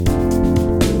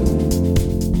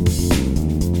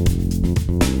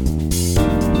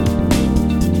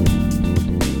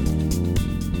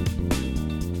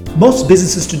Most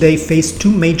businesses today face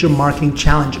two major marketing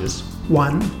challenges.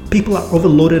 One, people are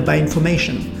overloaded by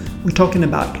information. We're talking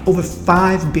about over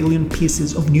 5 billion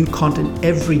pieces of new content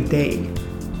every day.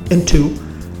 And two,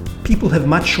 people have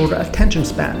much shorter attention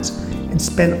spans and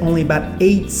spend only about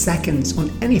 8 seconds on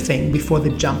anything before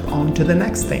they jump on to the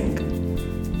next thing.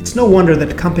 It's no wonder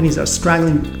that companies are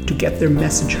struggling to get their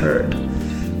message heard.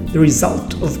 The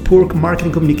result of poor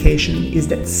marketing communication is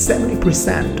that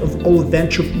 70% of all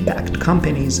venture-backed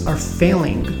companies are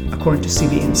failing, according to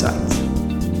CV Insights.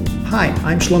 Hi,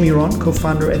 I'm Shlomi Ron,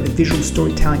 co-founder at the Visual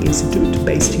Storytelling Institute,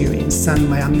 based here in sunny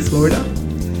Miami, Florida.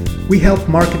 We help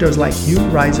marketers like you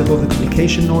rise above the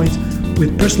communication noise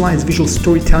with personalized visual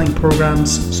storytelling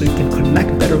programs so you can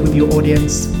connect better with your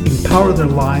audience, empower their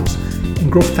lives, and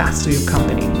grow faster your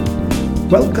company.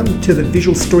 Welcome to the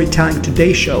Visual Storytelling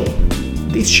Today Show.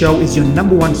 This show is your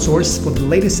number one source for the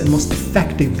latest and most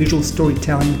effective visual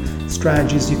storytelling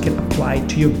strategies you can apply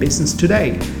to your business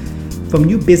today. From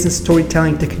new business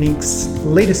storytelling techniques,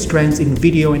 latest trends in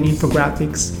video and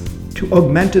infographics, to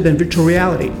augmented and virtual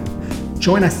reality.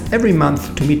 Join us every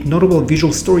month to meet notable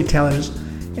visual storytellers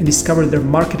and discover their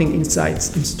marketing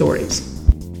insights and stories.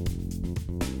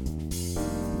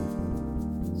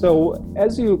 So,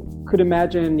 as you could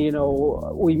imagine,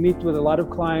 we meet with a lot of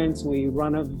clients, we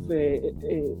run a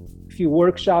few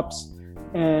workshops,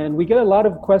 and we get a lot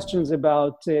of questions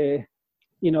about,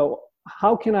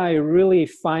 how can I really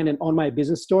find and own my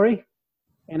business story?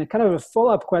 And a kind of a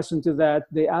follow-up question to that,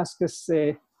 they ask us,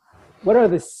 what are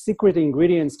the secret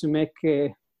ingredients to make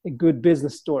a good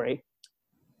business story?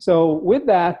 So with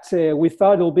that, we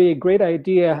thought it would be a great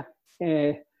idea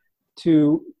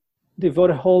to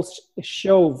devote a whole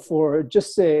show for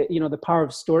just, the power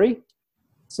of story.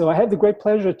 So I have the great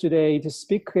pleasure today to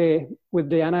speak with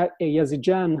Diana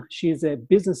Yazijan. She's a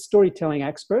business storytelling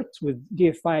expert with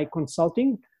DFI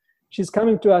Consulting. She's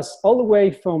coming to us all the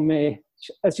way from,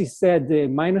 as she said,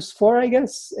 -4, I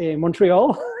guess,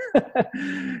 Montreal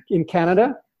in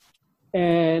Canada.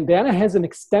 And Diana has an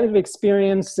extensive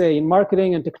experience in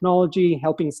marketing and technology,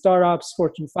 helping startups,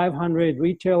 Fortune 500,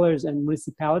 retailers, and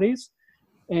municipalities.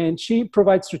 And she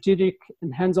provides strategic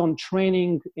and hands-on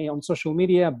training on social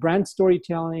media, brand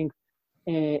storytelling,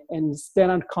 and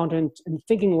standout content, and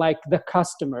thinking like the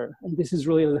customer. And this is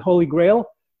really the holy grail.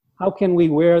 How can we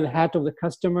wear the hat of the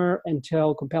customer and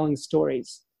tell compelling stories?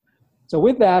 So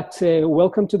with that,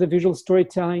 welcome to the Visual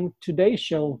Storytelling Today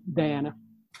Show, Diana.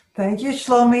 Thank you,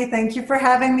 Shlomi. Thank you for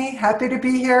having me. Happy to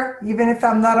be here, even if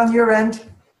I'm not on your end.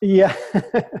 Yeah.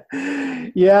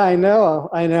 Yeah, I know.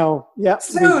 Yeah.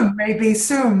 Maybe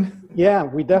soon. Yeah,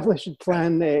 we definitely should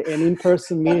plan an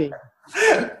in-person meeting.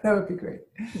 That would be great.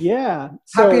 Yeah.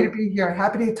 Happy to be here.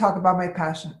 Happy to talk about my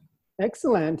passion.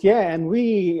 Excellent. Yeah. And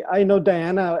I know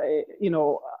Diana,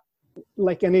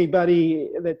 like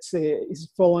anybody that is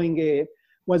following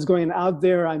what's going out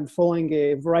there, I'm following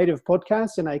a variety of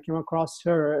podcasts, and I came across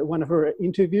one of her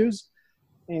interviews.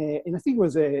 And I think it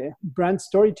was a brand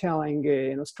storytelling,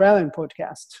 an Australian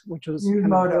podcast, which was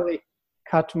kind of really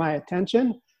caught my attention.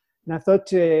 And I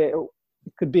thought it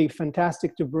could be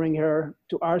fantastic to bring her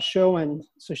to our show, and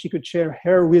so she could share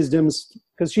her wisdoms,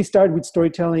 because she started with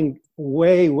storytelling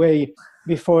way, way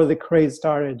before the craze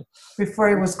started. Before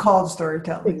it was called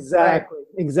storytelling.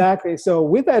 Exactly. So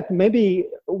with that, maybe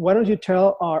why don't you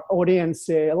tell our audience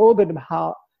a little bit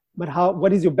about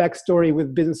what is your backstory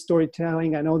with business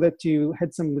storytelling? I know that you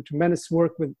had some tremendous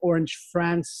work with Orange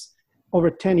France over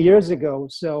 10 years ago,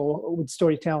 so with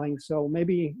storytelling. So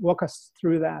maybe walk us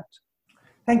through that.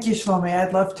 Thank you, Shlomi.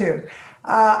 I'd love to.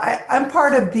 I'm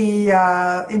part of the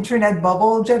internet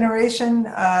bubble generation.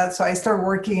 So I started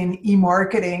working in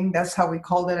e-marketing. That's how we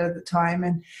called it at the time.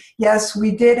 And yes, we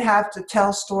did have to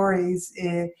tell stories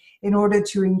in order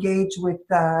to engage with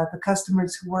the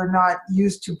customers who were not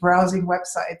used to browsing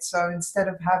websites. So instead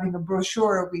of having a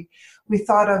brochure, we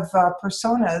thought of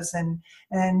personas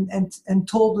and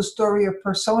told the story of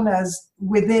personas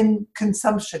within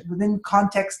consumption, within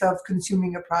context of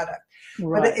consuming a product.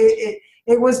 Right. But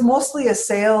it was mostly a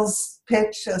sales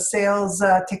pitch, a sales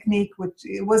technique, which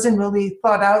it wasn't really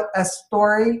thought out as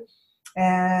story.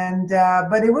 And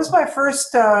but it was my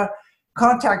first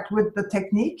contact with the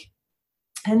technique.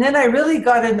 And then I really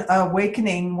got an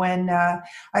awakening when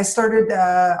I started,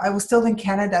 I was still in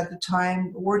Canada at the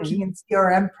time, working in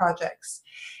CRM projects.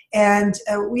 And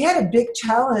we had a big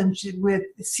challenge with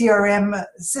CRM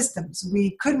systems.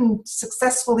 We couldn't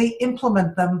successfully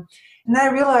implement them. And I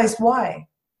realized why.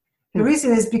 The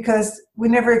reason is because we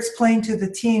never explained to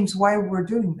the teams why we're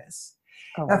doing this.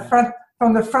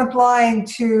 From the front line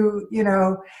to,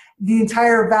 the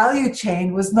entire value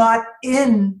chain was not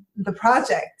in the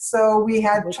project. So we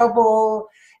had trouble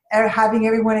having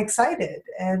everyone excited.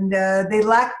 And they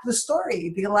lacked the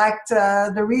story. They lacked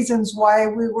the reasons why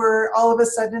we were all of a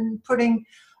sudden putting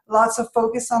lots of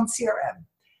focus on CRM.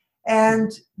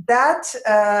 And that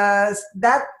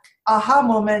aha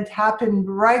moment happened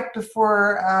right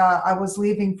before I was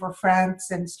leaving for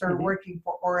France and started working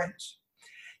for Orange.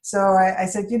 So I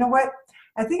said, you know what?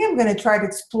 I think I'm going to try to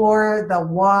explore the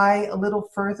why a little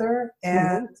further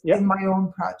and in my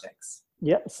own projects.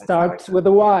 Yeah, start with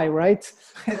the why, right?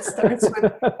 It starts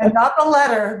with, and not the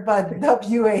letter, but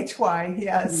WHY,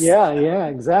 yes. Yeah,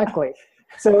 exactly.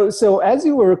 So as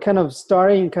you were kind of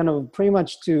starting kind of pretty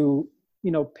much to,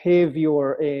 pave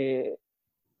your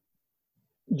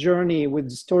journey with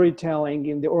storytelling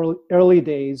in the early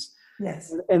days,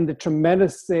 yes, and the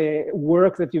tremendous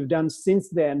work that you've done since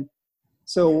then.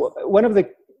 So one of the,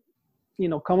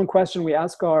 common question we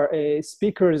ask our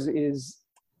speakers is,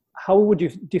 how would you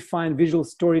define visual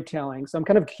storytelling? So I'm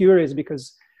kind of curious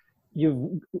because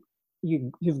you've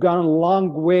gone a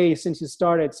long way since you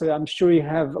started. So I'm sure you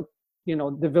have,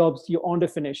 developed your own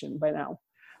definition by now.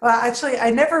 Well, actually,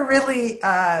 I never really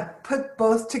put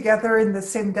both together in the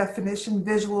same definition,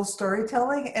 visual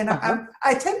storytelling. And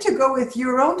I tend to go with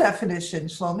your own definition,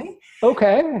 Shlomi.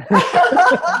 Okay.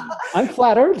 I'm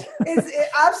flattered.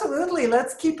 Absolutely.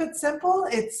 Let's keep it simple.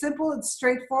 It's simple. It's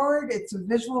straightforward. It's a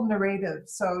visual narrative.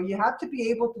 So you have to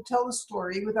be able to tell a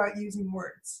story without using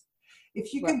words.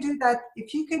 If you can do that,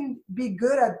 if you can be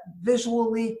good at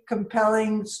visually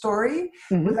compelling story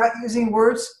without using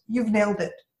words, you've nailed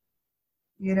it.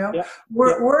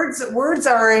 Words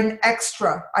are an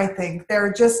extra. I think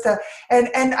they're just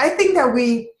and I think that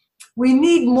we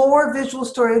need more visual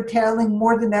storytelling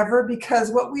more than ever,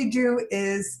 because what we do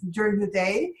is during the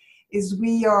day is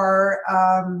we are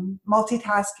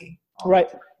multitasking, right,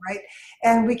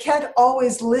 and we can't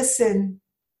always listen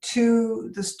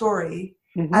to the story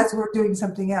as we're doing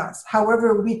something else.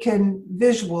 However, we can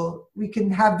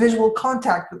have visual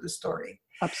contact with the story.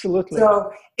 Absolutely.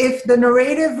 So if the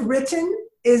narrative written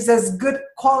is as good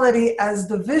quality as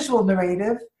the visual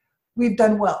narrative, we've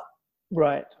done well.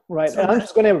 Right. So and I'm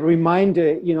just going to remind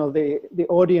the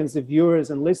audience, the viewers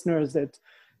and listeners, that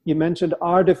you mentioned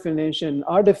our definition.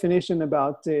 Our definition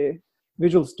about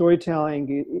visual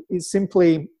storytelling is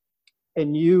simply a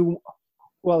new.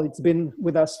 Well, it's been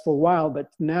with us for a while,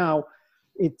 but now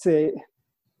it's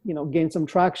gained some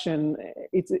traction.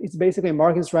 It's basically a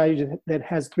marketing strategy that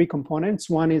has three components.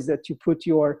 One is that you put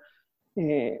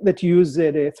that you use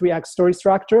the 3-act story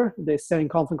structure, the setting,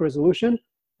 conflict, resolution.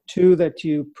 2, that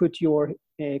you put your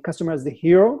customer as the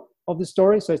hero of the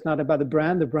story, so it's not about the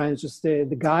brand is just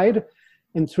the guide.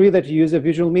 And 3, that you use a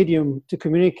visual medium to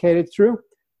communicate it through.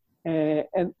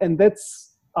 And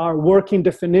that's our working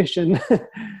definition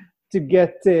to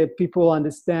get people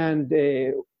understand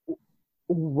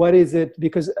what is it,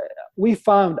 because we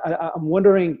found, I'm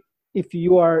wondering if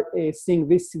you are seeing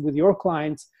this with your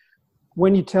clients,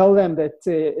 when you tell them that,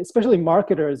 especially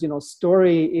marketers,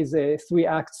 story is a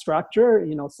 3-act structure,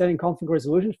 setting, conflict,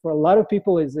 resolution, for a lot of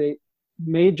people is a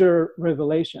major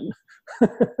revelation.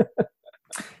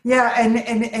 Yeah, and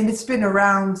it's been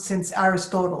around since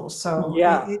Aristotle. So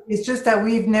it's just that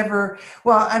we've never,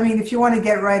 well, I mean, if you want to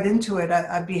get right into it,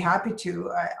 I'd be happy to.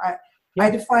 I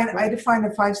define a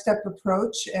 5-step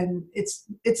approach, and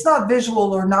it's not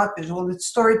visual or not visual, it's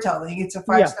storytelling. It's a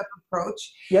 5-step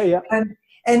approach. Yeah.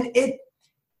 And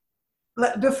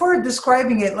before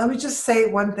describing it, let me just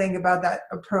say one thing about that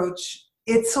approach.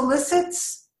 It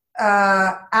solicits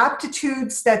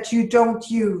aptitudes that you don't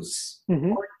use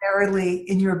ordinarily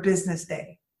in your business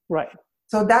day. Right.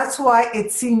 So that's why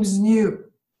it seems new,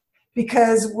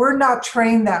 because we're not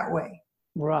trained that way.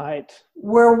 Right.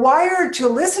 We're wired to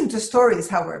listen to stories,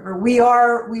 however. We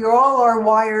all are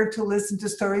wired to listen to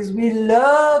stories. We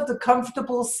love the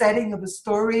comfortable setting of a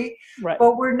story,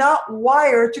 but we're not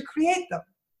wired to create them.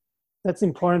 That's an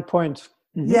important point.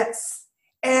 Yes.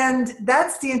 And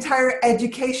that's the entire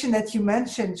education that you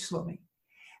mentioned, Shlomi,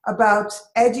 about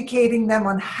educating them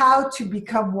on how to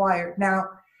become wired. Now,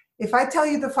 if I tell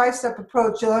you the 5-step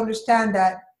approach, you'll understand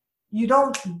that you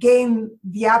don't gain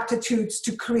the aptitudes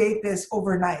to create this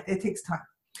overnight. It takes time.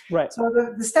 Right. So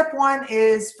the step 1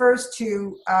 is first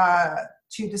to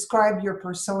describe your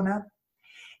persona.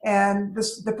 And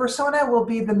the persona will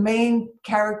be the main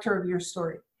character of your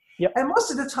story. Yep. And most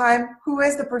of the time, who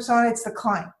is the persona? It's the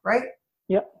client, right?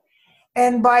 Yep.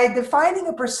 And by defining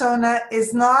a persona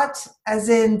is not as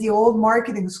in the old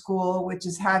marketing school, which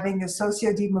is having a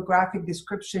socio-demographic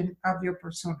description of your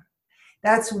persona.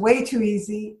 That's way too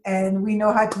easy, and we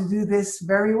know how to do this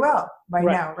very well by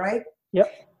now, right?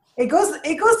 Yep. It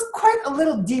goes quite a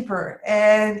little deeper,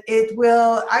 and it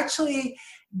will actually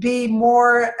be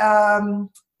more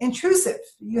intrusive.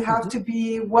 You have to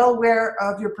be well aware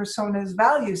of your persona's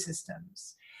value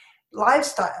systems,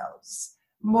 lifestyles,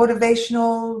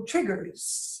 motivational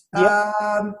triggers,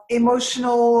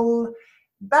 emotional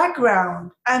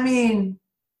background. I mean,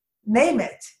 name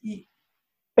it.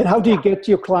 And how do you get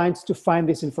your clients to find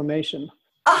this information?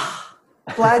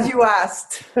 Glad you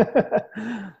asked.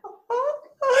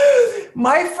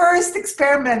 My first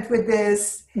experiment with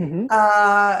this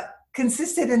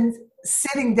consisted in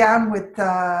sitting down with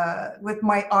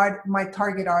my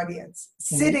target audience,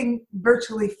 sitting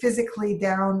virtually physically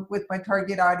down with my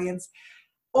target audience,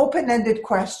 open-ended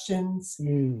questions,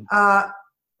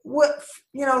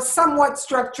 somewhat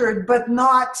structured, but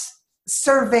not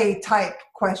survey type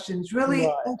questions,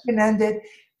 really open-ended,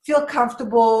 feel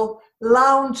comfortable,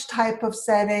 lounge type of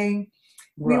setting.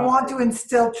 We want to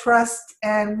instill trust,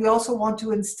 and we also want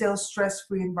to instill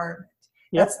stress-free environment.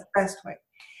 That's the best way.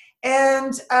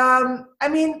 And I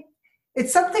mean,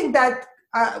 it's something that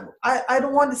I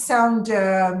don't want to sound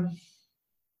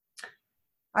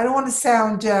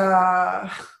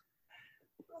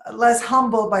less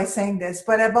humble by saying this,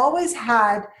 but I've always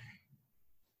had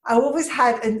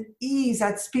an ease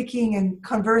at speaking and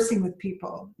conversing with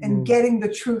people and getting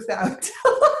the truth out.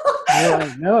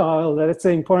 No, that's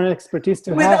an important expertise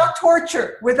to have.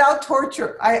 Without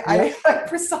torture, I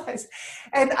precise.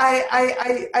 And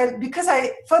I because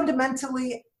I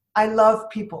fundamentally, I love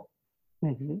people.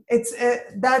 It's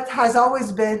that has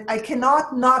always been, I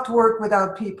cannot not work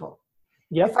without people.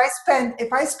 If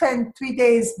I spend 3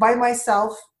 days by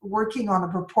myself working on a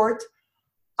report,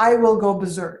 I will go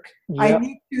berserk. I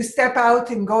need to step out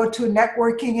and go to a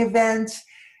networking event,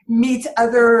 meet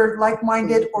other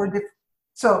like-minded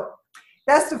so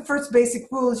that's the first basic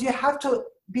rule, is you have to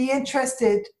be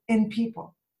interested in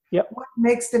people. What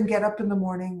makes them get up in the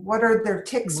morning? What are their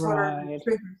tics? What are their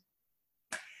triggers?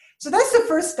 So that's the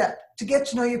first step, to get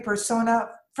to know your persona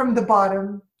from the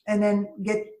bottom, and then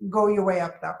go your way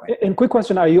up that way. And quick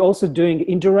question, are you also doing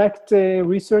indirect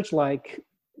research, like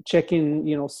checking,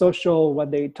 social,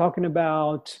 what they're talking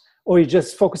about, or you're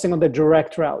just focusing on the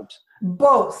direct route?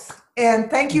 Both. And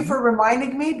thank you for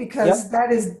reminding me, because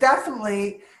that is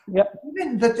definitely,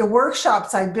 even the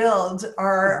workshops I build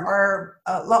are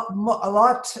a lot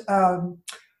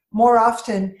more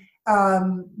often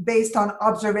based on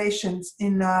observations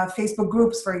in Facebook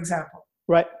groups, for example.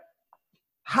 Right.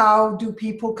 How do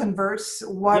people converse?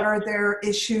 What are their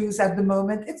issues at the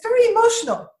moment? It's very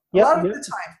emotional a lot of the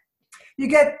time. You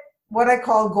get what I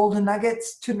call golden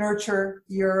nuggets to nurture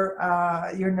your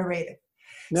narrative.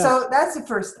 No. So that's the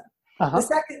first step.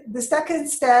 The second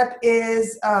step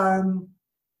is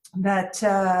that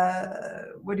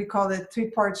what do you call it?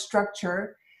 3-part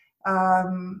structure.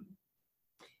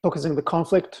 Focusing the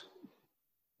conflict.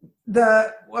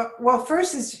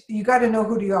 First is you got to know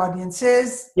who the audience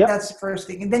is. That's the first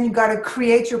thing, and then you got to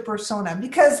create your persona,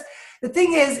 because the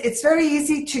thing is, it's very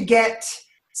easy to get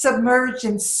submerged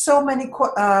in so many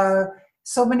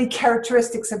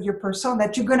characteristics of your persona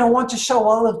that you're going to want to show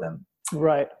all of them.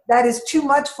 Right. That is too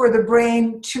much for the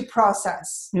brain to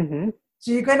process.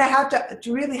 So you're going to have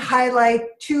to really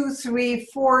highlight 2, 3,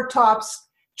 4 tops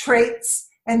traits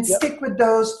and stick with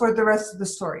those for the rest of the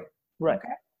story. Right.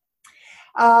 Okay.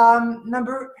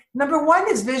 Number 1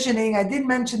 is visioning. I did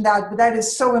mention that, but that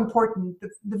is so important.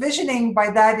 The visioning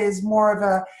by that is more of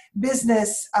a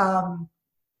business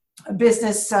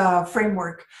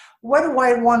framework. What do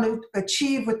I want to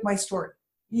achieve with my story?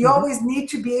 You always need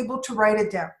to be able to write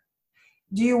it down.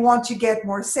 Do you want to get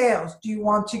more sales? Do you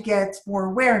want to get more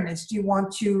awareness? Do you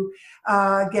want to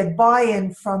get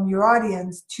buy-in from your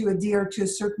audience to adhere to a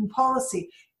certain policy?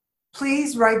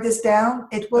 Please write this down.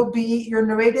 It will be your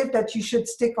narrative that you should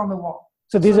stick on the wall.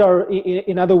 So these are,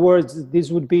 in other words,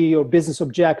 these would be your business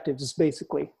objectives,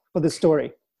 basically, for the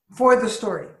story. For the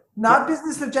story. Not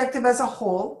business objective as a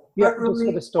whole, but really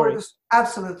for the story.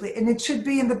 Absolutely. And it should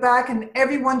be in the back, and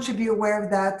everyone should be aware of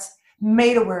that,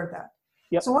 made aware of that.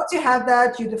 So once you have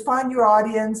that, you define your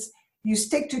audience, you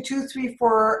stick to 2, 3,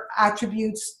 4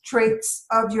 attributes, traits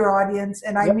of your audience.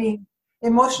 And I mean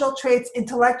emotional traits,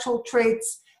 intellectual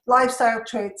traits, lifestyle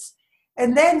traits.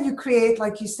 And then you create,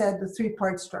 like you said, the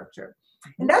 3-part structure.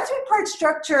 And that 3-part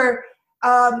structure,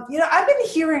 I've been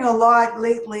hearing a lot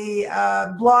lately,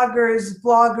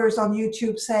 bloggers on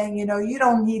YouTube saying, you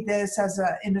don't need this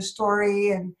in a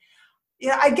story. And,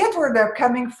 I get where they're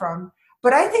coming from,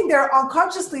 but I think they're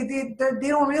unconsciously, they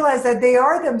don't realize that they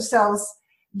are themselves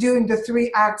doing the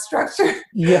 3-act structure.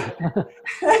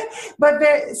 But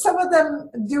some of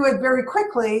them do it very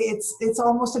quickly. It's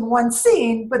almost in one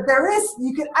scene, but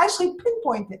you can actually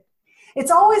pinpoint it.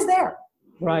 It's always there.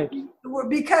 Right.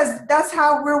 Because that's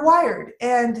how we're wired,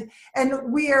 and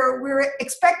we're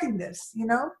expecting this, you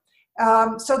know.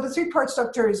 So the three-part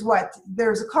structure is what?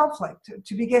 There's a conflict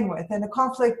to begin with, and the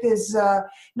conflict is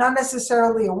not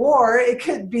necessarily a war. It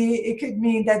could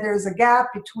mean that there's a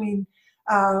gap between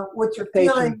what you're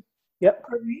feeling. Yep.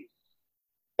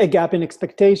 A gap in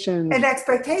expectations. An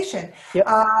expectation. Yep.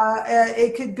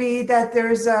 It could be that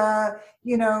there's a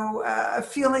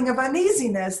feeling of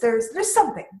uneasiness. There's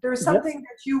something. There's something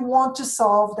that you want to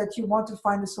solve, that you want to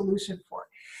find a solution for.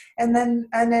 And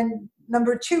then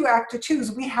number two, act to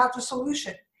choose. We have the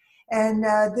solution, and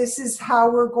this is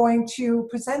how we're going to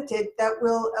present it. That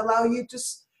will allow you to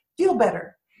feel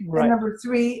better. Right. And number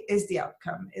three is the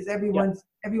outcome. Is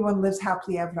everyone lives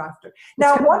happily ever after.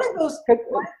 Now, one of those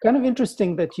kind of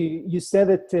interesting that you said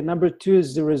that number two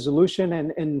is the resolution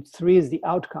and three is the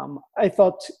outcome. I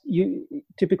thought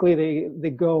typically they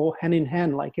go hand in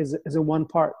hand, like as a one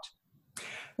part.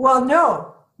 Well,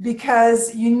 no,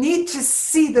 because you need to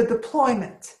see the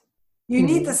deployment. You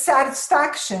need the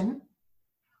satisfaction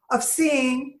of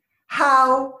seeing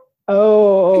how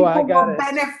people will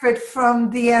benefit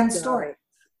from the end story.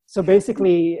 So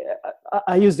basically,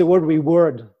 I use the word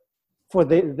reward for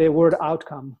the word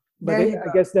outcome, but I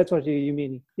guess that's what you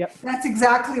mean. Yep. That's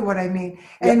exactly what I mean.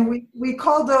 And we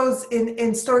call those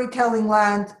in storytelling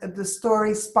land the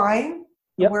story spine,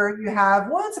 where you have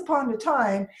once upon a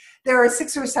time, there are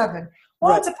 6 or 7.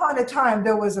 Once upon a time,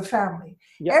 there was a family.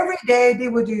 Yep. Every day they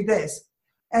would do this.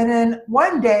 And then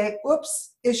one day,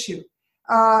 issue.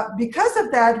 Because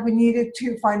of that, we needed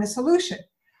to find a solution.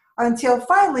 Until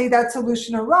finally that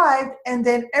solution arrived, and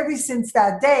then ever since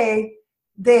that day,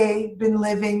 they've been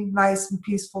living nice and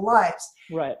peaceful lives.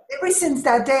 Right. Ever since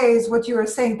that day is what you were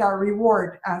saying, that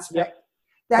reward aspect.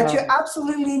 That you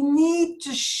absolutely need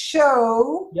to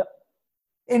show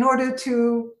in order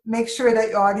to make sure that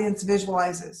your audience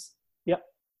visualizes. Yep.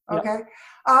 Okay.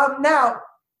 Now,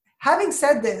 having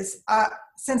said this,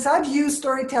 since I've used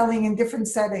storytelling in different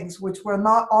settings, which were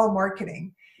not all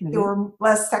marketing, they were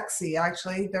less sexy,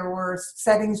 actually. There were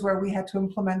settings where we had to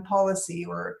implement policy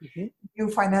or new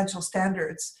financial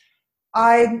standards.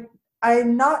 I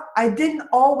didn't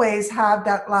always have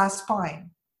that last spine,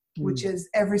 which is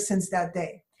ever since that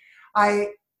day. I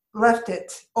left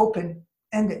it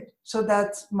open-ended so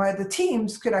that the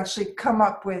teams could actually come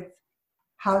up with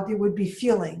how they would be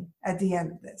feeling at the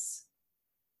end of this,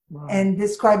 and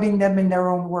describing them in their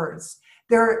own words.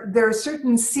 There are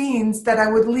certain scenes that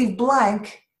I would leave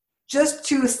blank just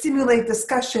to stimulate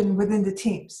discussion within the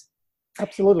teams.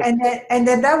 Absolutely. And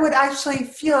then that would actually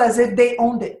feel as if they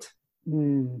owned it.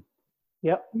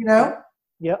 Yep. You know?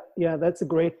 Yeah, that's a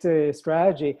great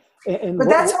strategy. But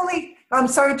that's only, I'm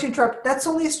sorry to interrupt, that's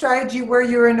only a strategy where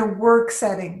you're in a work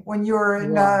setting, when you're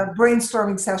in a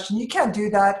brainstorming session. You can't do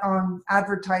that on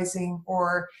advertising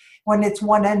or when it's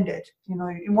one-ended. You know,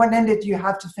 in one-ended, you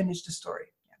have to finish the story.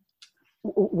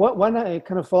 One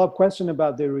kind of follow-up question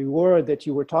about the reward that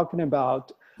you were talking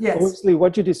about. Yes. Obviously,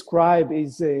 what you describe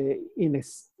is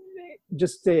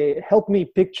help me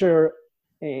picture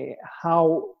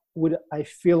how would I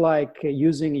feel like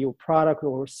using your product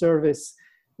or service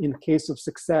in case of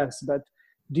success. But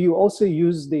do you also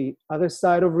use the other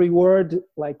side of reward?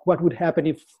 Like what would happen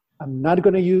if I'm not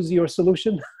going to use your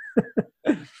solution?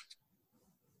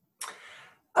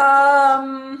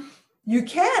 You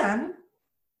can.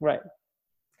 Right.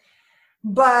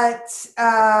 But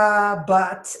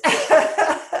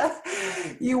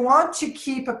you want to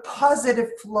keep a positive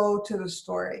flow to the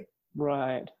story.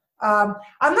 Right. I'm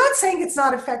not saying it's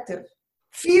not effective.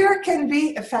 Fear can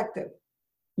be effective.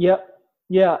 Yeah.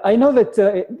 I know that,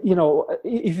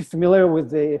 if you're familiar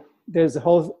with there's a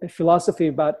whole philosophy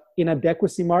about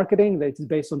inadequacy marketing that is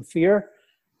based on fear,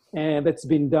 and that's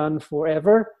been done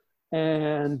forever.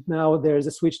 And now there's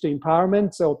a switch to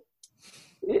empowerment. So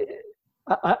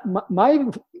my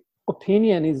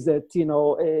opinion is that,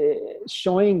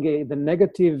 showing the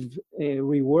negative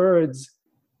rewards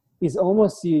is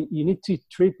almost, you need to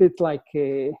treat it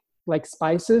like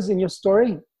spices in your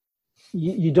story.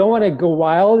 You don't want to go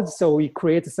wild, so you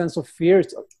create a sense of fear.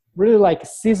 It's really like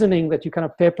seasoning that you kind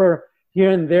of pepper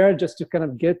here and there just to kind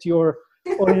of get your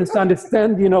audience to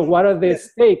understand, what are the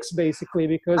stakes, basically.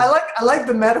 Because I like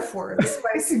the metaphor, the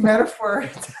spicy metaphor.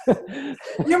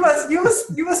 You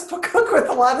must cook with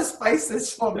a lot of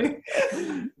spices for me.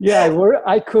 Yeah,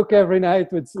 I cook every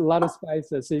night with a lot of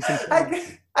spices, so you can.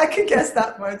 I can guess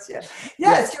that much. Yeah.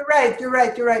 Yes, you're right.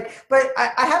 But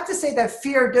I have to say that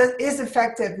fear is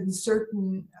effective in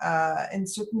certain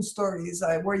stories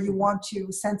where you want to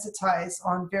sensitize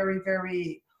on very,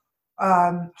 very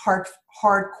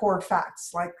hardcore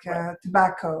facts like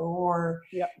tobacco or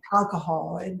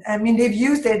alcohol. And I mean, they've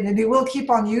used it and they will keep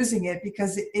on using it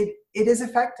because it is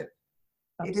effective.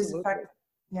 Absolutely. It is effective.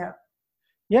 Yeah.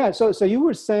 Yeah. So you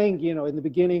were saying, in the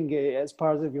beginning, as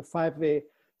part of your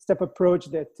 5-step approach,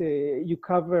 that you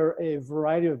cover a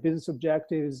variety of business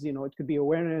objectives. It could be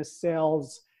awareness,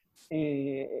 sales.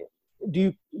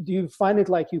 Do you find it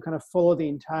like you kind of follow the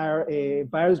entire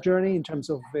buyer's journey in terms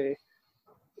of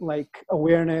like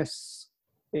awareness,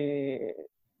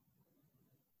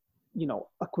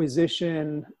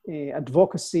 acquisition,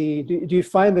 advocacy? Do you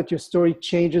find that your story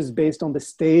changes based on the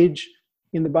stage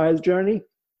in the buyer's journey?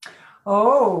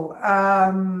 Well,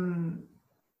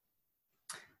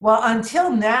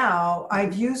 until now,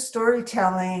 I've used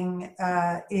storytelling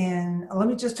let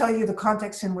me just tell you the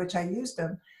context in which I used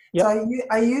them. Yep. So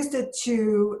I used it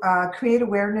to create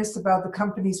awareness about the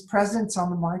company's presence on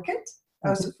the market.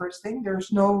 That was the first thing.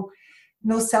 There's no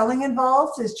selling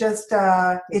involved. It's just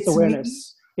it's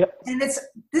awareness. Yep. And it's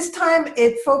this time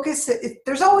it focuses.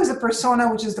 There's always a persona,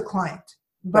 which is the client,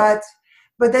 but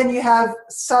then you have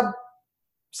sub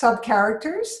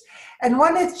characters, and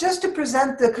when it's just to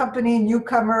present the company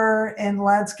newcomer and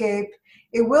landscape,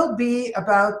 it will be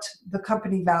about the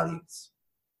company values.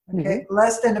 Okay,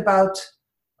 less than about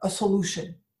a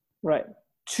solution. Right.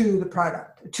 To the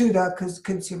product, to the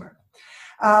consumer.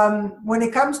 When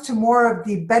it comes to more of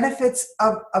the benefits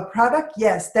of a product,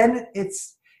 yes, then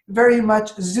it's very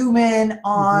much zoom in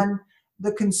on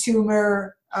the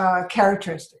consumer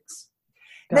characteristics.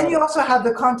 Then you also have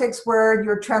the context where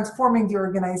you're transforming the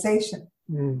organization.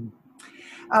 And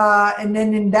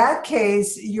then in that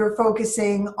case, you're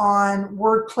focusing on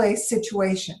workplace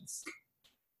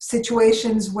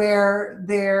situations where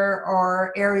there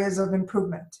are areas of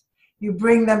improvement. You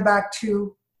bring them back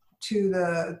to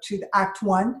the Act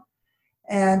 1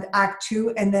 and Act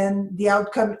 2, and then the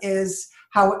outcome is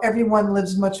how everyone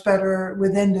lives much better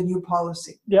within the new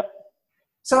policy. Yep.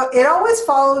 So it always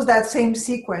follows that same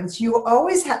sequence. You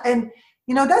always have, and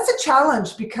that's a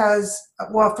challenge because,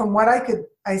 well, from what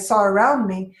I saw around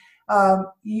me,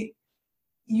 you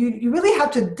really have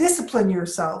to discipline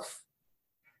yourself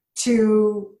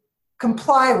to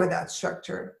comply with that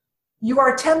structure. You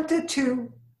are tempted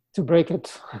to break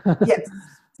it. Yes,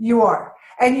 you are.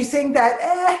 And you think that,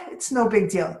 it's no big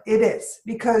deal. It is,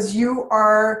 because you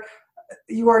are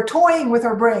toying with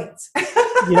our brains.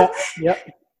 Yeah.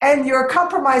 And you're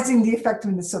compromising the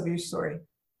effectiveness of your story.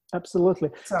 Absolutely.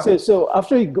 So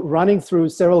after running through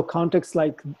several contexts,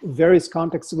 like various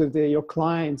contexts with your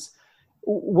clients,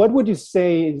 what would you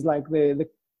say is like the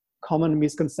common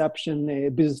misconception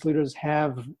business leaders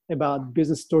have about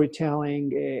business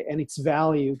storytelling and its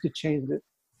value to change it?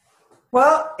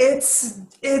 Well, it's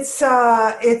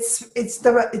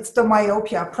the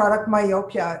myopia, product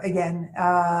myopia again.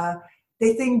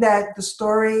 They think that the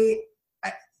story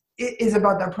is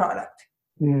about their product.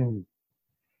 Show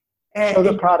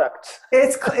the product.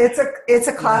 It's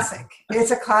a classic.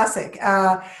 It's a classic.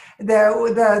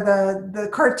 The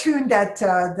cartoon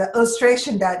the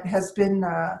illustration that has been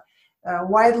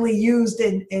widely used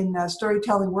in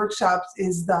storytelling workshops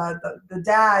is the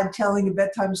dad telling a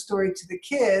bedtime story to the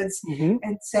kids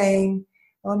and saying,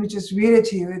 well, let me just read it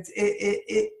to you.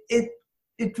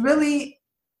 It really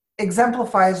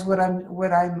exemplifies what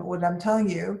I'm telling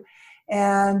you.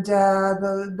 And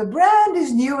the brand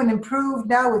is new and improved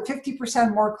now with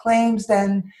 50% more claims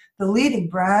than the leading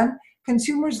brand.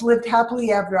 Consumers lived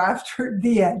happily ever after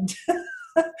the end.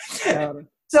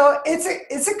 So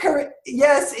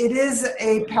yes, it is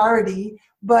a parody,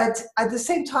 but at the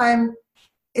same time,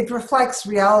 it reflects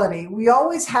reality. We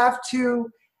always have to,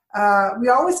 we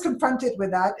always confront it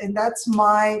with that, and that's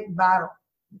my battle.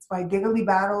 It's my giggly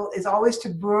battle, is always to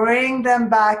bring them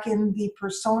back in the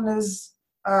persona's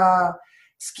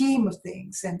scheme of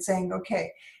things and saying,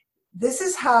 okay, this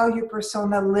is how your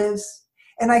persona lives.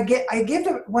 And I give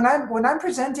them, when I'm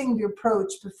presenting the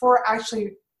approach before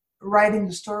actually writing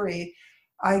the story,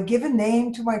 I give a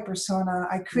name to my persona.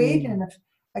 I create an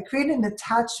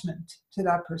attachment to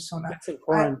that persona. That's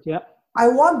important. I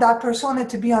want that persona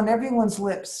to be on everyone's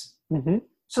lips,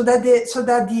 so that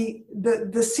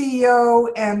the CEO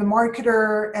and the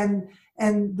marketer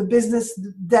and the business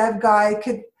dev guy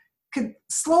could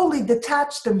slowly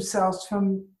detach themselves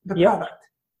from the product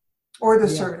or the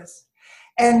service,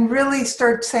 and really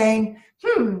start saying,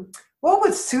 what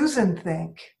would Susan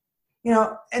think?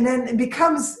 And then it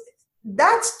becomes,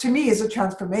 that's to me is a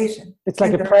transformation. It's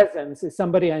like a presence. It's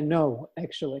somebody I know,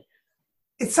 actually.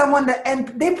 It's someone that, and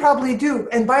they probably do.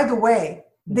 And by the way,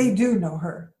 they do know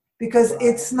her, because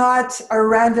it's not a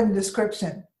random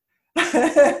description.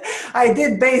 I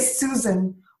did base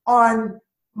Susan on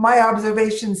my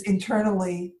observations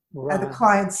internally at the Right.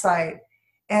 client side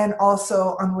and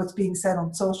also on what's being said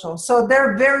on social. So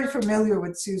they're very familiar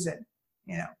with Susan,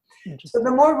 you know. So the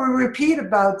Interesting. more we repeat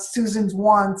about Susan's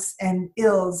wants and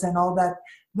ills and all that,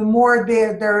 the more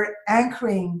they're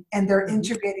anchoring and they're Mhm.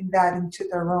 integrating that into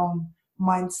their own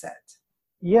mindset.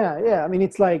 Yeah, yeah. I mean,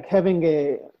 it's like having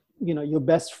your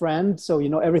best friend, so you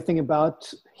know everything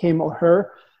about him or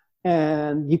her,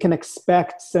 and you can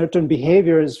expect certain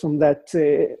behaviors from that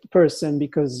person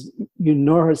because you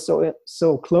know her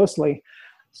so closely.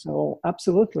 So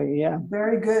absolutely, yeah.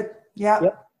 Very good. Yeah.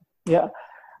 Yep. Yeah.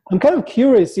 I'm kind of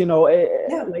curious,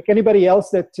 Yeah. like anybody else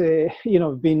that,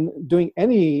 been doing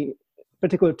any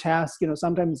particular task,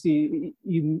 sometimes you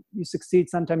succeed,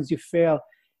 sometimes you fail.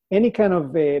 Any kind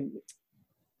of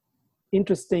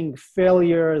interesting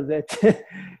failure that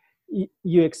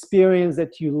you experienced,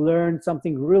 that you learned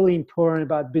something really important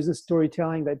about business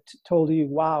storytelling that told you,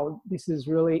 wow, this is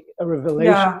really a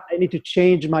revelation. Yeah. I need to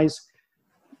change my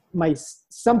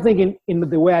something in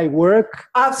the way I work.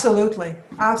 Absolutely.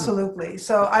 Absolutely.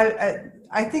 So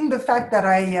I think the fact that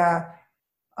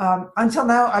until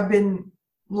now, I've been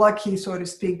lucky, so to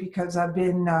speak, because I've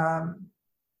been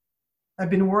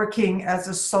working as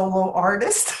a solo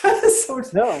artist. So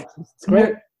No, it's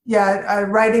great. yeah,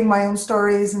 writing my own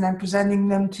stories and then presenting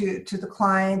them to the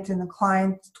client, and the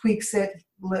client tweaks it.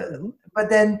 Mhm. But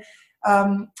then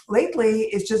lately,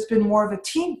 it's just been more of a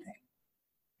team thing,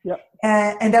 Yeah.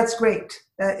 and that's great.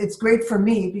 It's great for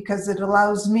me because it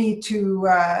allows me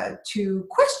to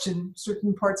question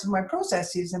certain parts of my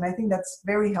processes, and I think that's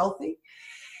very healthy.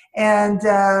 And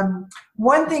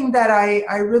one thing that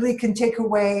I really can take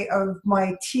away of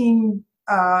my team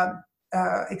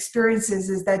experiences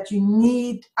is that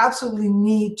you absolutely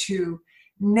need to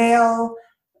nail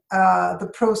the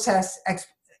process,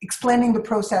 explaining the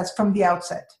process from the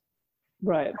outset.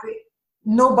 Right.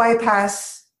 No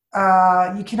bypass.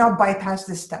 You cannot bypass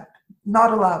this step.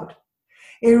 Not allowed.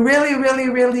 It really, really,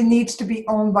 really needs to be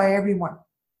owned by everyone.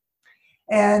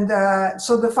 And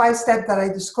so the 5-step that I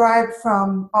described,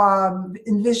 from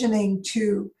envisioning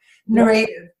to Yep.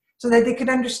 narrative, so that they could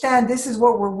understand this is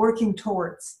what we're working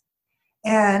towards.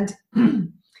 And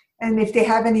and if they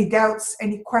have any doubts,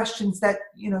 any questions, that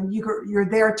you're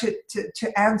there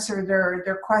to answer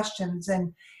their questions,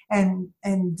 and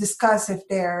discuss if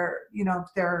they're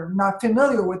not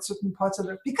familiar with certain parts of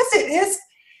it, because it is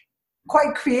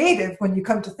quite creative when you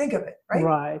come to think of it, right?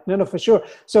 Right. No, for sure.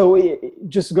 So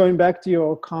just going back to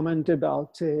your comment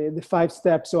about the 5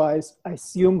 steps, so I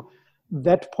assume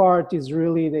that part is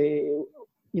really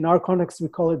in our context, we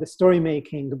call it the story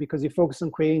making, because you focus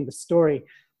on creating the story.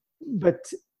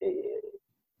 But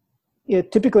a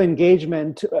typical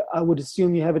engagement, I would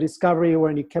assume you have a discovery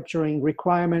where you're capturing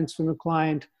requirements from the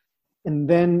client, and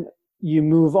then you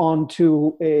move on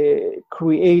to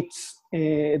create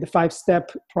the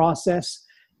 5-step process.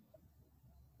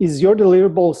 Is your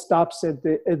deliverable stops at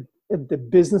the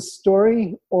business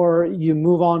story, or you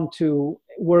move on to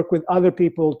work with other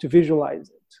people to visualize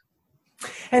it?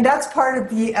 And that's part of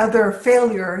the other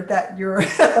failure that you're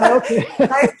Okay.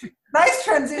 nice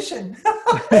transition.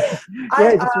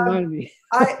 Yeah, just remind me.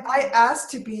 I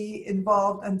asked to be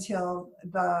involved until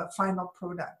the final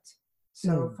product.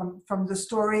 So from the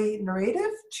story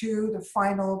narrative to the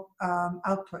final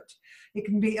output. It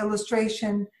can be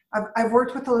illustration. I've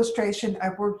worked with illustration.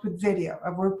 I've worked with video.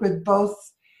 I've worked with both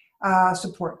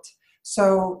support.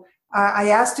 So I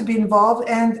asked to be involved,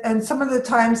 and some of the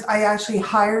times I actually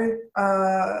hired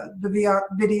the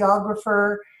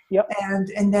videographer, Yep.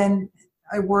 and then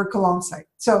I work alongside.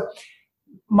 So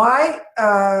my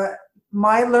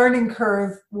learning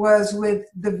curve was with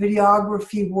the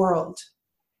videography world.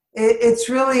 It's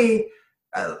really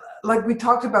like we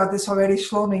talked about this already,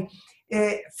 Shlomi.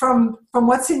 From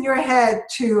what's in your head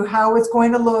to how it's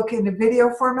going to look in a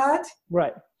video format,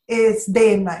 Right. it's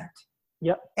day and night.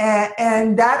 Yep.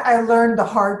 And that I learned the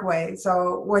hard way.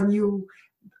 So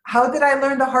how did I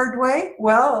learn the hard way?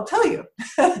 Well, I'll tell you.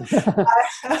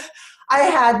 I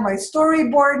had my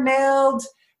storyboard nailed.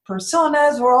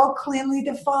 Personas were all cleanly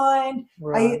defined.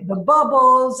 Right. The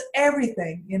bubbles,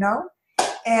 everything,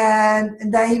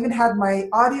 and I even had my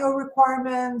audio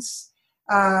requirements,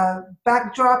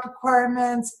 backdrop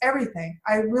requirements, everything.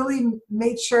 I really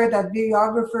made sure that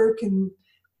videographer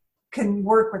can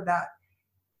work with that.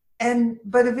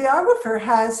 But a videographer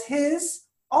has his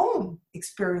own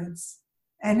experience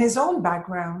and his own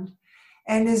background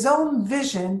and his own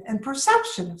vision and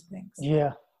perception of things.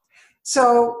 Yeah.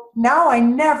 So now I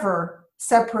never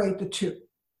separate the two.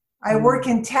 I work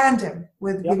in tandem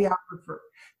with videographer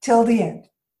till the end.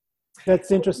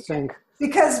 That's interesting.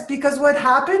 because what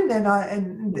happened, and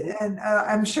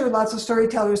I'm sure lots of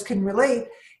storytellers can relate,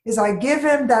 is I give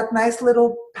him that nice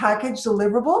little package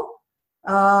deliverable,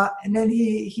 and then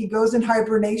he goes in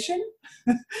hibernation.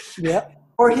 Yeah.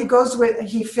 Or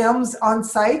he films on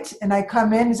site, and I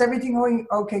come in. Is everything going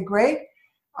okay? Great.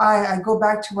 I go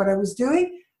back to what I was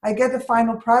doing. I get the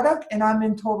final product, and I'm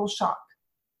in total shock.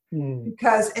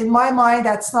 Because in my mind,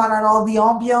 that's not at all the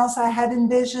ambiance I had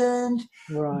envisioned,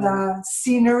 the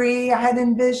scenery I had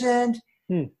envisioned.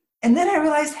 And then I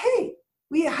realized, hey,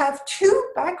 we have two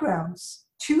backgrounds,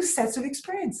 two sets of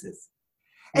experiences.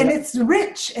 And it's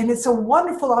rich, and it's a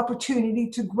wonderful opportunity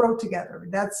to grow together.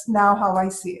 That's now how I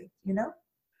see it, you know?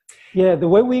 Yeah, the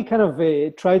way we kind of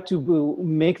try to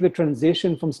make the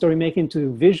transition from story making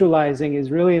to visualizing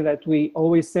is really that we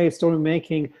always say story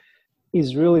making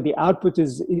is really the output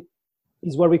is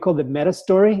what we call the meta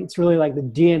story. It's really like the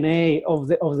DNA of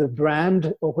the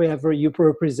brand or whoever you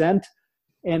represent.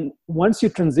 And once you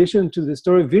transition to the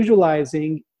story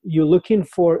visualizing, you're looking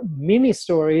for mini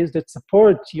stories that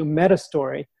support your meta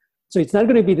story. So it's not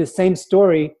going to be the same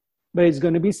story, but it's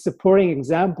going to be supporting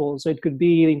examples. So it could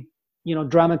be,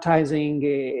 dramatizing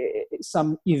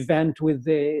some event with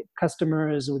the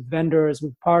customers, with vendors,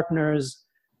 with partners,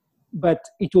 but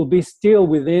it will be still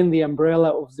within the umbrella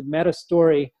of the meta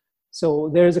story. So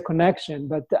there's a connection,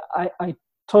 but I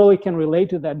totally can relate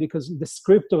to that because the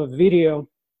script of a video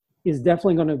is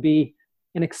definitely going to be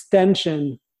an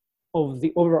extension of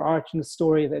the overarching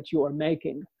story that you are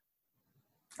making.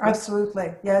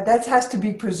 Absolutely. Yeah, that has to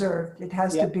be preserved. It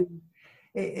has to be,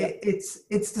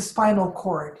 it's the spinal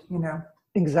cord,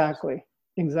 Exactly.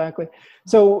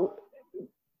 So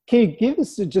can you give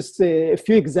us just a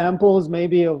few examples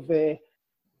maybe of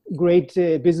great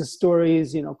business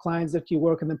stories, clients that you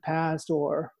work in the past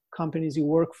or companies you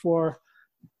work for,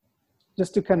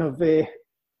 just to kind of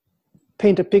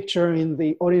paint a picture in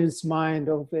the audience's mind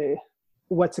of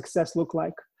what success look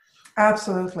like?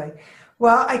 Absolutely.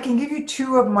 Well, I can give you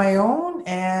two of my own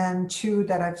and two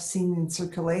that I've seen in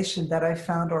circulation that I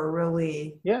found are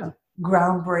really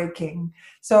groundbreaking.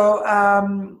 So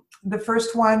the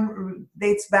first one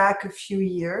dates back a few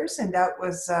years, and that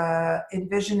was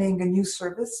envisioning a new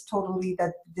service totally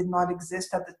that did not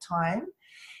exist at the time.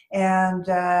 And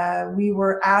we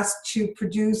were asked to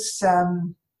produce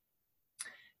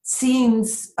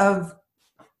scenes of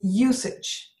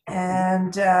usage.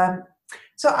 And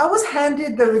so I was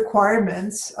handed the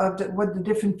requirements of what the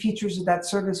different features of that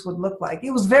service would look like. It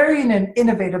was very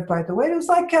innovative, by the way. It was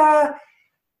like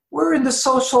we're in the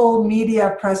social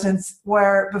media presence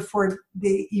where before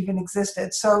they even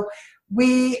existed. So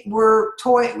we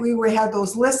had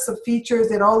those lists of features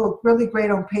that all looked really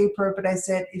great on paper. But I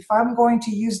said, if I'm going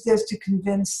to use this to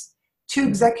convince two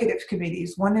executive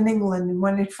committees, one in England and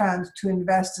one in France, to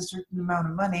invest a certain amount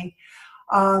of money,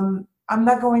 I'm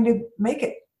not going to make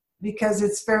it. Because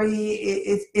it's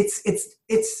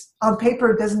on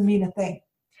paper, it doesn't mean a thing.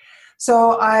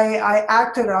 So I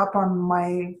acted up on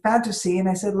my fantasy and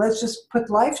I said, let's just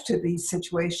put life to these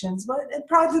situations. But it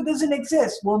probably doesn't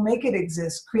exist. We'll make it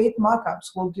exist. Create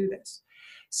mock-ups. We'll do this.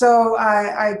 So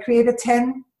I created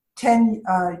 10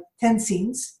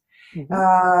 scenes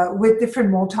with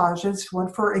different montages.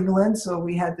 One for England, so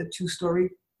we had the two-story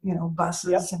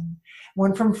buses, and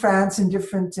one from France in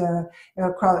different,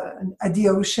 at the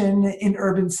ocean in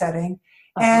urban setting,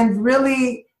 and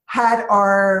really had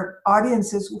our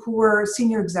audiences who were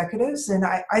senior executives. And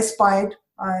I spied,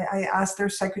 I asked their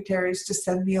secretaries to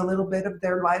send me a little bit of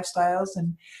their lifestyles.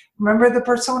 And remember the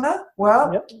persona?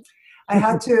 Well, I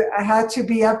had to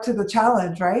be up to the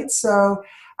challenge, right? So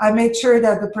I made sure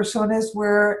that the personas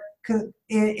were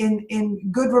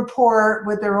in good rapport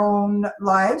with their own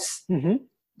lives.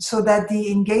 So that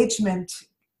the engagement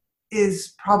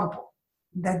is probable,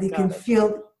 that they can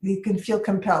feel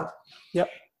compelled.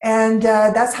 And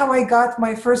that's how I got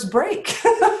my first break.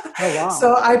 Oh, wow.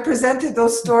 So I presented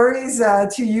those stories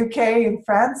to UK and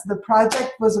France. The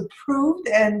project was approved,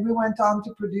 and we went on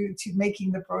to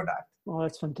making the product. Oh,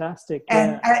 that's fantastic.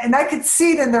 And I could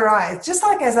see it in their eyes, just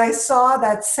like as I saw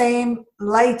that same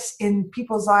light in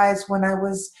people's eyes when I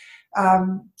was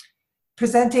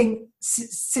presenting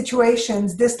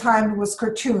situations. This time it was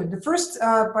cartoon. The first,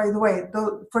 by the way,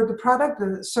 for the product,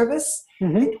 the service,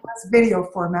 it was video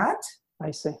format.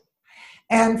 I see.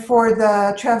 And for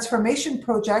the transformation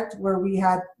project where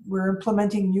we're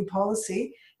implementing new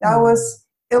policy, that was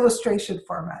illustration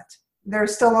format. They're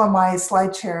still on my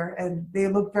slide share and they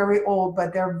look very old,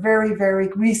 but they're very, very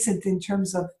recent in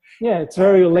terms of it's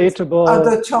very relatable. Of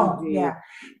the tone,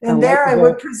 And there I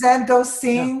would present those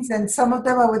scenes, and some of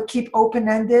them I would keep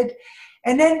open-ended.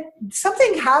 And then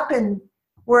something happened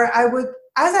where I would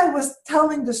as I was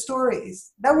telling the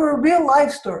stories, that were real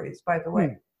life stories, by the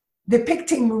way,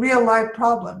 depicting real life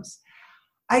problems,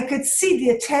 I could see the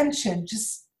attention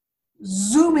just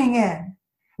zooming in.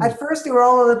 At first, they were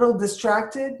all a little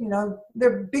distracted. You know,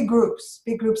 they're big groups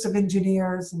of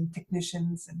engineers and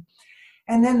technicians.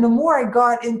 And then the more I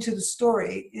got into the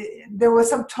story, there was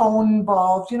some tone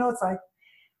involved. You know, it's like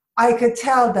I could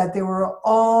tell that they were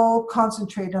all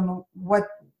concentrated on what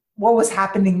was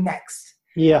happening next.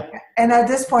 Yeah. And at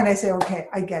this point, I say, okay,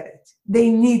 I get it.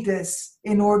 They need this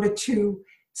in order to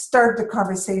start the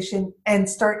conversation and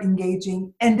start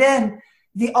engaging. And then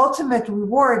the ultimate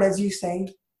reward, as you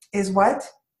say, is what?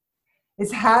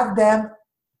 Is have them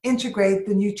integrate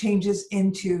the new changes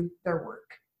into their work.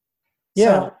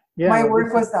 Yeah. So my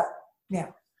work was that.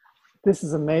 Yeah. This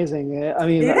is amazing. I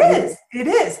mean, it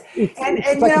is.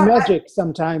 It's like magic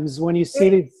sometimes when you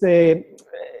see this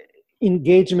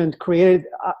engagement created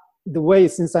the way,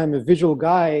 since I'm a visual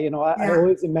guy, you know, I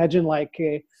always imagine like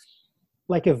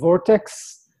a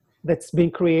vortex that's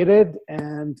being created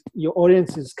and your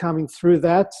audience is coming through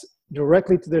that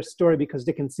directly to their story because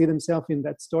they can see themselves in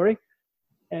that story.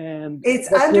 And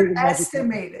it's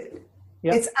underestimated.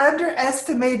 Yep. It's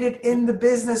underestimated in the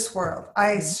business world.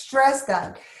 I stress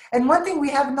that. And one thing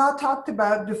we have not talked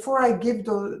about before I give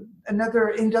another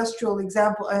industrial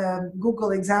example,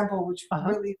 Google example, which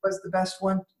really was the best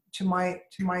one to my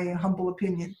humble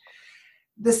opinion.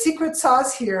 The secret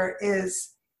sauce here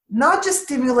is not just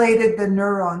stimulated the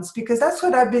neurons, because that's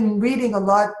what I've been reading a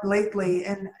lot lately.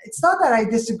 And it's not that I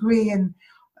disagree. And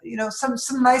you know, some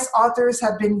nice authors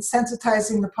have been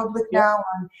sensitizing the public now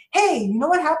on, hey, you know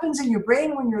what happens in your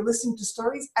brain when you're listening to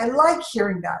stories? I like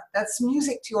hearing that. That's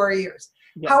music to our ears.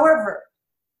 Yeah. However,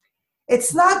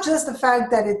 it's not just the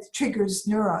fact that it triggers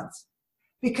neurons,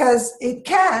 because it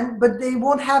can, but they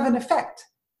won't have an effect.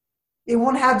 It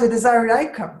won't have the desired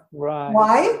outcome.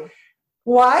 Right.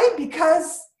 Why?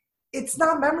 Because it's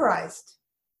not memorized.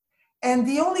 And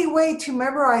the only way to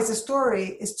memorize a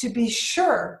story is to be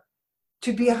sure,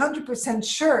 to be 100%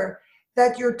 sure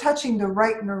that you're touching the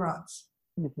right neurons.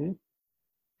 Mm-hmm.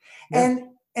 Yeah.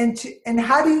 And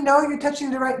how do you know you're touching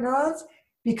the right neurons?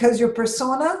 Because your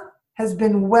persona has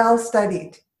been well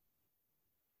studied,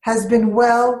 has been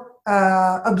well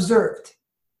observed,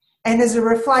 and is a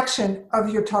reflection of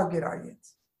your target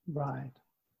audience. Right.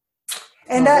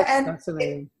 And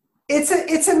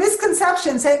it's a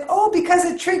misconception saying, oh, because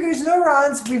it triggers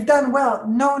neurons, we've done well.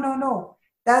 No.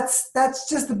 That's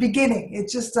just the beginning.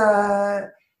 It's just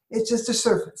a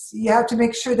surface. You have to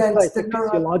make sure that it's the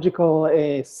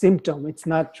physiological symptom. It's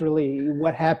not really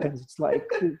what happens. It's like,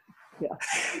 yeah.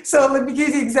 So let me give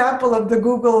you the example of the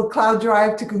Google Cloud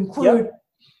Drive to conclude.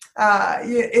 Yep.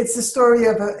 It's the story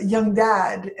of a young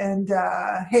dad, and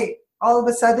hey, all of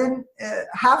a sudden,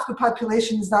 half the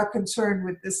population is not concerned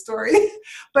with this story,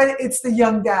 but it's the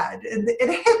young dad, and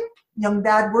a hip young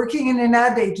dad working in an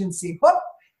ad agency. Whoop.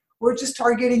 We're just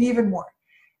targeting even more.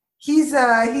 He's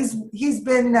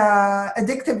been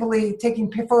addictively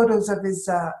taking photos of his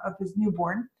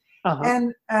newborn,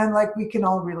 and like we can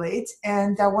all relate.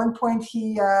 And at one point,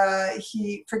 he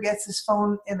forgets his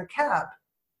phone in a cab.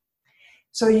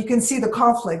 So you can see the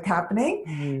conflict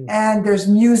happening, and there's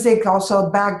music, also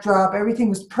a backdrop. Everything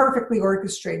was perfectly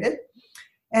orchestrated.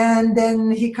 And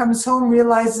then he comes home,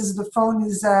 realizes the phone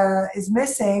is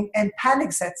missing, and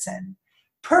panic sets in.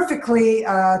 Perfectly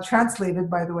translated,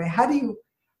 by the way. I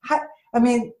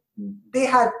mean, they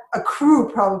had a crew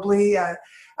probably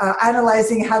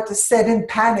analyzing how to set in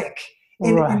panic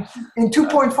in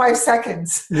 2.5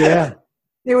 seconds. Yeah.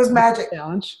 It was magic.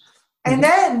 Challenge. And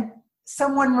then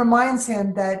someone reminds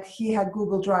him that he had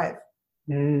Google Drive,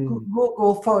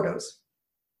 Google Photos.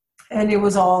 And it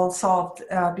was all solved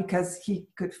because he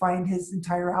could find his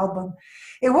entire album.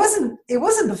 It wasn't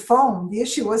the phone. The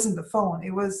issue wasn't the phone.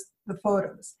 It was the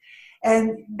photos,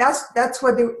 and that's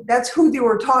who they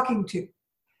were talking to.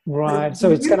 Right.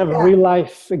 So it's kind of real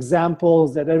life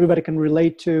examples that everybody can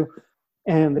relate to,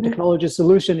 and the technology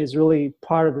solution is really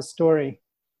part of the story.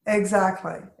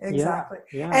 Exactly.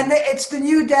 Yeah. And it's the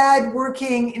new dad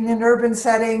working in an urban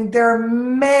setting. There are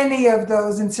many of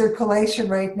those in circulation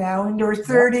right now in their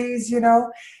 30s, you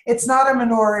know. It's not a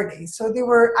minority. So they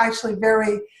were actually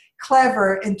very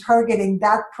clever in targeting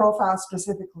that profile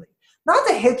specifically. Not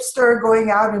the hipster going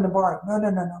out in the bar.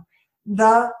 No.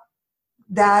 The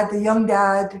dad, the young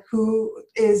dad who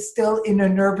is still in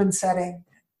an urban setting.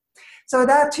 So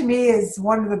that to me is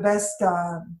one of the best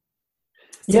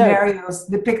scenarios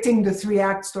depicting the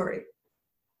 3-act story.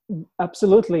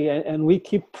 Absolutely. And we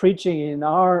keep preaching in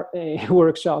our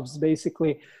workshops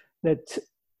basically that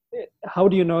how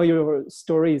do you know your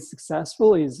story is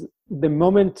successful is the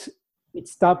moment it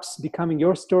stops becoming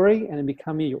your story and it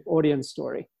becoming your audience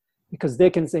story, because they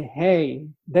can say, hey,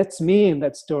 that's me in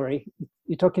that story.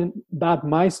 You're talking about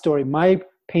my story, my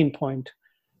pain point.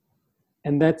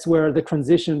 And that's where the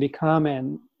transition become,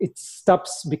 and it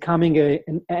stops becoming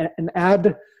an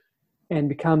ad and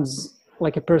becomes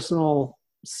like a personal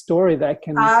story that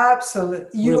can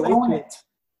absolutely, you own it.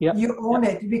 Yep. You own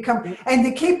it. You become, and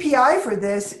the KPI for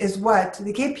this is what?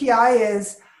 The KPI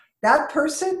is that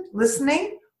person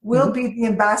listening will be the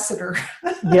ambassador.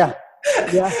 Yeah.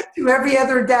 To every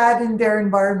other dad in their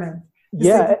environment.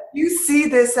 Yeah. You see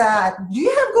this ad. Do you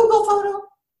have Google Photo?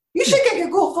 You should get your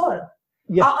Google Photo.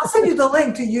 Yeah. I'll send you the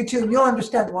link to YouTube. You'll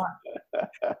understand why.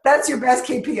 That's your best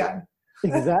KPI.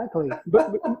 Exactly.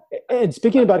 But and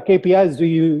speaking about KPIs, do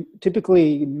you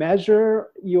typically measure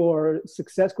your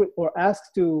success or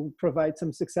ask to provide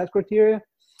some success criteria?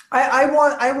 I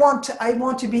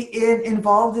want to be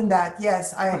involved in that.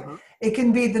 Yes, it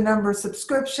can be the number of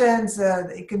subscriptions.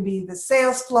 It can be the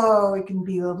sales flow. It can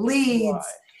be the leads. Right.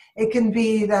 It can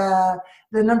be the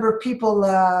number of people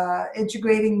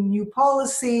integrating new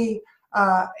policy.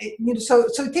 So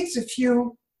it takes a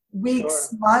few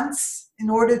weeks, months in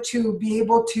order to be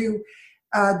able to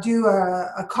do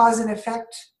a cause and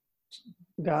effect.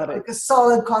 Got it. Like a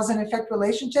solid cause and effect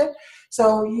relationship.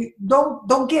 So you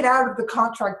don't get out of the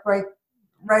contract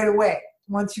right away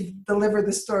once you've delivered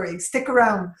the story. Stick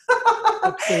around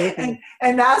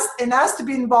and ask to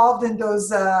be involved in those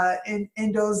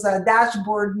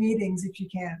dashboard meetings if you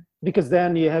can. Because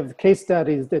then you have case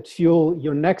studies that fuel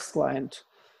your next client.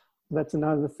 That's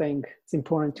another thing it's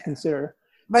important to consider.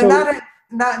 But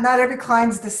not every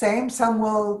client's the same. Some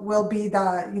will be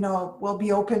will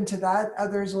be open to that.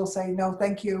 Others will say no,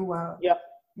 thank you.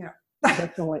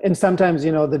 Definitely. And sometimes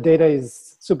the data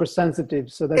is super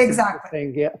sensitive, so that's exactly the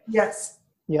thing. Yeah. Yes.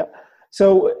 Yeah.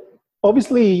 So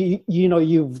obviously,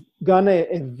 you've gone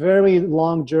a very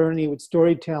long journey with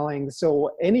storytelling.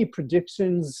 So any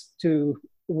predictions to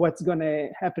what's going to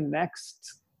happen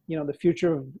next? The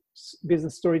future of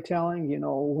business storytelling.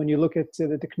 When you look at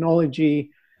the technology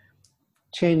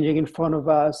changing in front of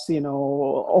us,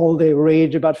 all the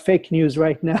rage about fake news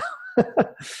right now.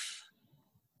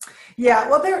 Yeah,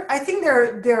 well, I think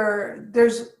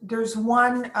there's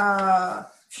one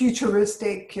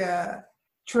futuristic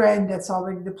trend that's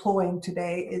already deploying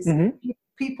today is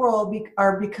people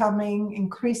are becoming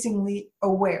increasingly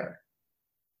aware,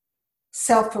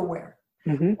 self-aware.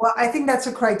 Well, I think that's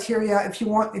a criteria. If you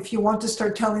want to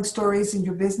start telling stories in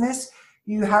your business,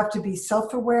 you have to be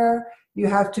self-aware. You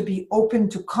have to be open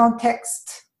to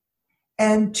context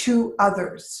and to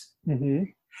others.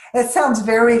 It sounds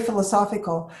very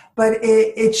philosophical, but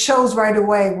it shows right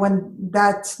away when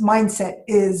that mindset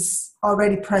is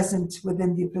already present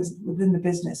within the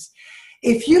business.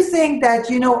 If you think that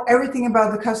you know everything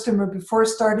about the customer before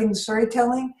starting the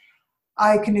storytelling,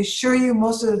 I can assure you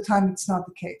most of the time it's not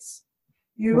the case.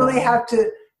 You really have to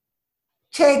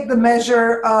take the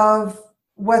measure of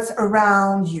what's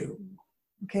around you.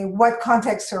 Okay, what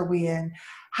context are we in?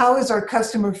 How is our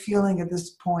customer feeling at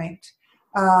this point?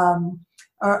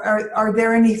 Are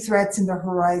there any threats in the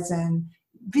horizon?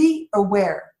 Be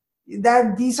aware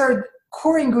that these are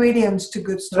core ingredients to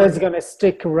good story. That's going to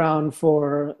stick around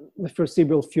for the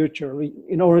foreseeable future.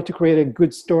 In order to create a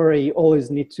good story, you always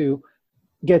need to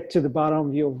get to the bottom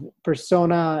of your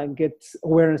persona and get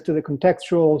awareness to the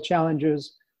contextual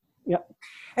challenges. Yeah.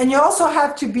 And you also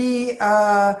have to be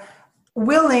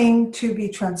willing to be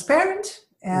transparent,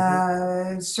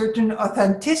 certain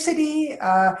authenticity,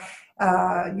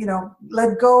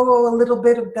 let go a little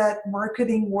bit of that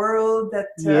marketing world that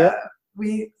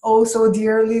we oh so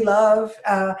dearly love,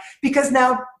 because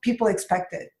now people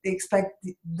expect it. They expect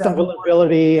some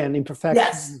vulnerability and imperfections.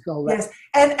 Yes, all that. Yes.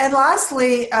 And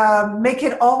lastly, make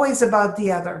it always about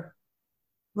the other,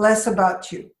 less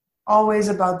about you. Always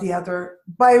about the other.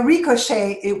 By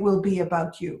ricochet, it will be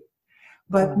about you,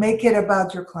 but make it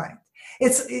about your client.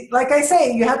 It's like I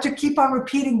say, you have to keep on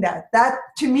repeating that. That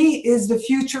to me is the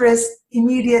futurist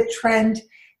immediate trend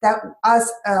that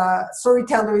us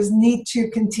storytellers need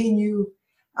to continue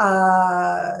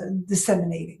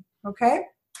disseminating. Okay?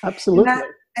 Absolutely.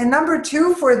 And number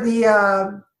two, for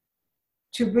the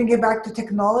to bring it back to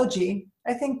technology,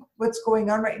 I think what's going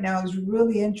on right now is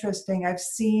really interesting. I've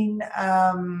seen,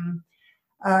 I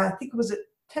think it was a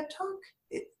TED Talk,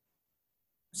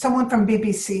 someone from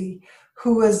BBC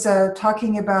who was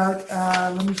talking about,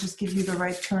 let me just give you the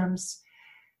right terms,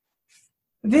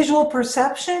 visual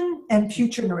perception and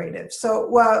future narrative. So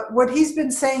what he's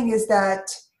been saying is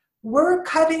that we're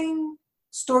cutting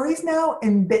stories now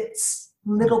in bits,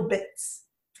 little bits.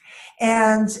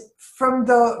 And from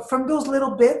those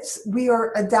little bits, we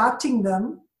are adapting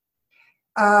them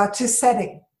to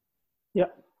setting.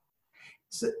 Yeah.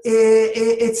 So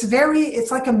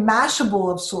it's like a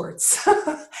Mashable of sorts.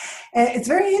 And it's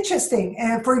very interesting.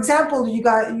 And for example,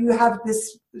 you have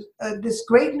this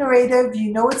great narrative,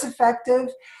 it's effective,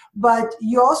 but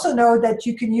you also know that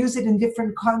you can use it in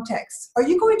different contexts. Are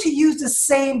you going to use the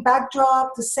same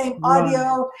backdrop, the same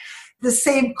audio, the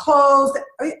same clothes,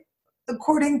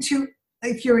 according to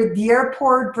if you're at the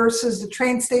airport versus the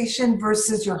train station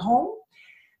versus your home?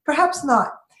 Perhaps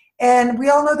not. And we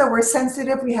all know that we're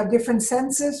sensitive. We have different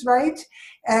senses, right?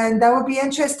 And that would be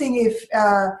interesting if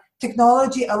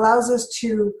technology allows us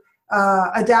to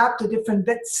adapt the different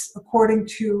bits according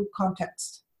to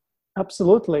context.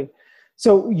 Absolutely.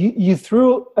 So you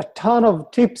threw a ton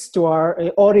of tips to our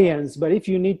audience, but if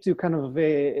you need to kind of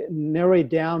narrow it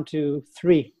down to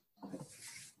 3,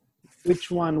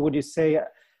 which one would you say?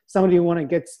 Somebody who want to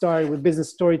get started with business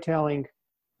storytelling,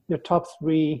 your top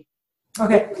 3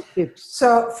 Okay. tips.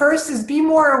 So first is be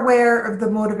more aware of the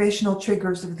motivational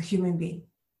triggers of the human being.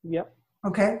 Yep.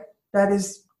 Okay. That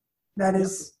is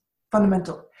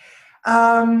fundamental.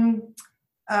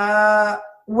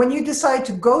 When you decide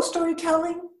to go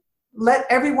storytelling, let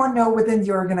everyone know within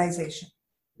the organization.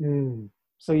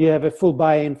 So you have a full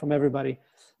buy-in from everybody.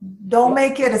 Don't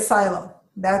make it a silo.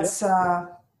 That's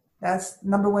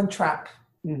number one trap.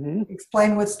 Mm-hmm.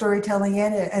 Explain what storytelling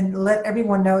is and let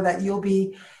everyone know that you'll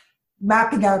be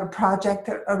mapping out a project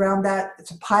around that. It's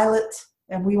a pilot,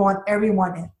 and we want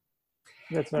everyone in.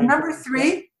 That's right.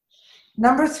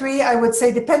 Number three, I would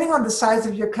say, depending on the size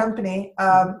of your company,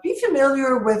 be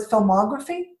familiar with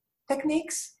filmography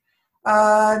techniques.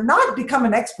 Not become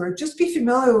an expert, just be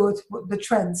familiar with the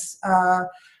trends.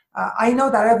 I know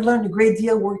that I've learned a great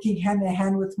deal working hand in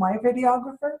hand with my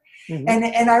videographer. Mm-hmm.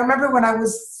 And I remember when I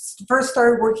was first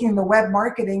started working in the web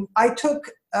marketing, I took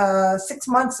 6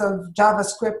 months of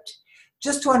JavaScript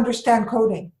just to understand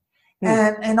coding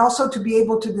and also to be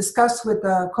able to discuss with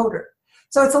the coder.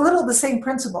 So it's a little the same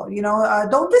principle,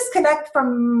 don't disconnect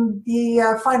from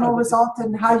the final result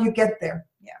and how you get there.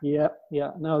 Yeah.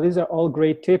 No, these are all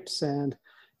great tips, and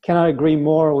cannot agree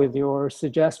more with your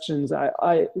suggestions.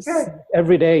 I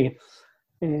every day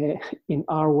in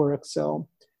our work. So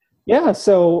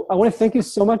so I want to thank you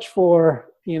so much for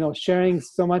sharing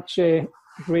so much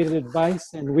great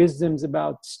advice and wisdoms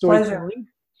about storytelling.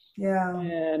 Yeah,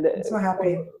 and I'm so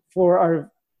happy. For our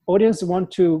audience who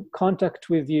want to contact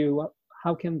with you,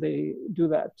 how can they do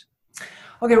that?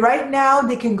 Okay, right now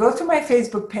they can go to my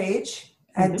Facebook page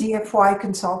at DFY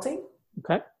Consulting.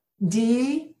 Okay.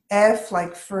 DF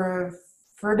like for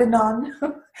Ferdinand.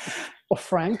 Or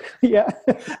Frank, yeah.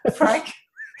 Frank.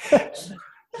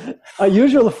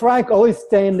 Usual Frank always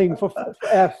standing for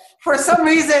F. For some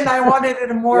reason, I wanted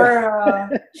it more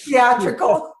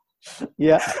theatrical.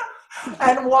 Yeah.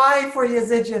 And Y for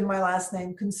Yazidjian, my last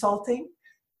name, Consulting.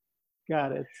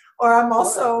 Got it. Or I'm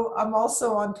also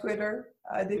on Twitter.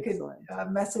 They could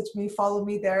message me, follow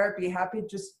me there. I'd be happy.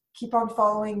 Just keep on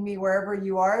following me wherever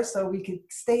you are so we could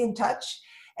stay in touch.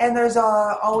 And there's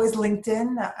always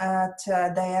LinkedIn at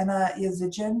Diana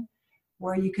Yazidjian,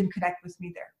 where you can connect with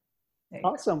me there.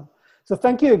 Awesome. So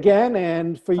thank you again.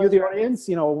 And for you, the audience,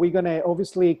 we're going to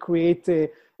obviously create a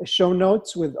show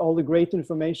notes with all the great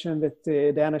information that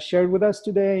Diana shared with us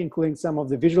today, including some of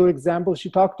the visual examples she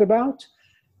talked about.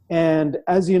 And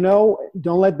as you know,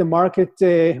 don't let the market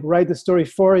write the story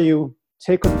for you.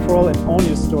 Take control and own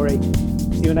your story.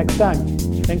 See you next time.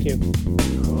 Thank you.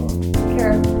 Take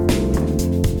care.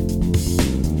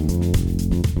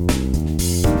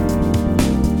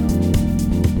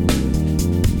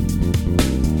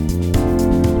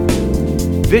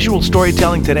 Visual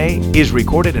Storytelling Today is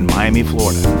recorded in Miami,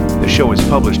 Florida. The show is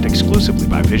published exclusively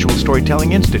by Visual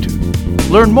Storytelling Institute.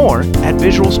 Learn more at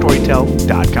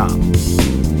visualstorytell.com.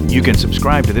 You can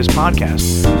subscribe to this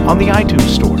podcast on the iTunes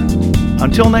Store.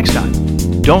 Until next time,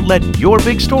 don't let your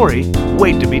big story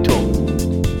wait to be told.